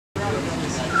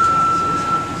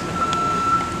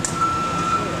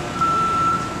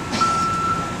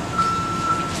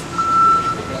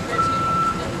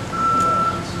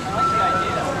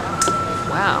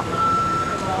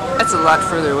a lot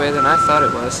further away than I thought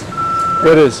it was.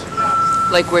 What is?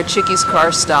 Like where Chicky's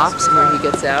car stops and where he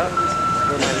gets out,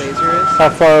 where my laser is. How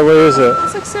far away is it?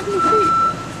 It's like 70 feet.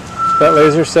 That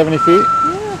laser 70 feet? Yeah.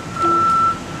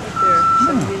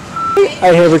 Right there, 70.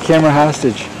 I have a camera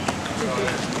hostage.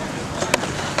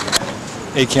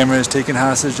 A camera is taken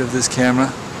hostage of this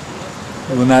camera.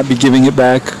 I will not be giving it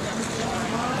back.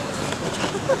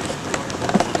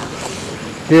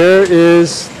 Here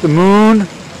is the moon.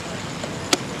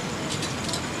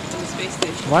 Space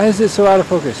station. Why is it so out of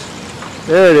focus?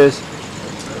 There it is.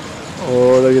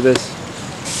 Oh, look at this.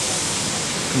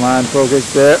 Come on,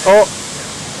 focus there. Oh!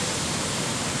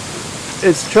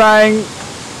 It's trying.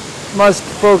 Must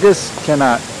focus.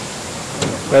 Cannot.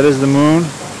 That is the moon.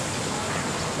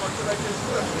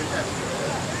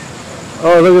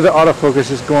 Oh, look at the autofocus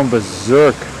just going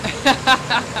berserk.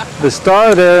 The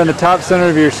star there in the top center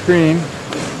of your screen,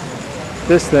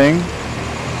 this thing,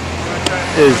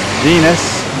 is Venus.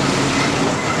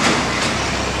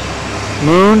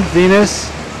 Moon, Venus.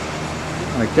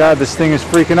 Oh my God, this thing is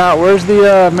freaking out. Where's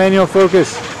the manual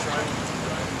focus?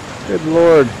 Good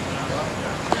Lord.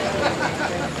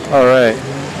 All right.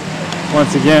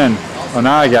 Once again. Oh,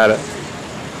 now I got it.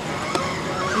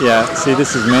 Yeah, see,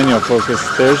 this is manual focus.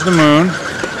 There's the moon.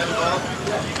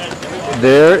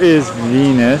 There is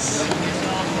Venus.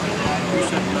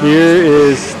 Here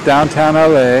is downtown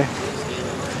LA.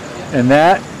 And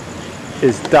that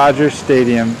is Dodger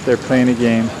Stadium. They're playing a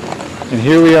game. And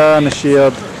here we are on the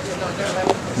shield.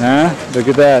 Huh? Look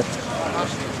at that.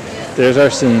 There's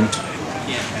our scene.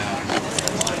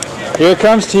 Here it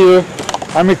comes to you.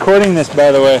 I'm recording this,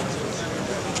 by the way.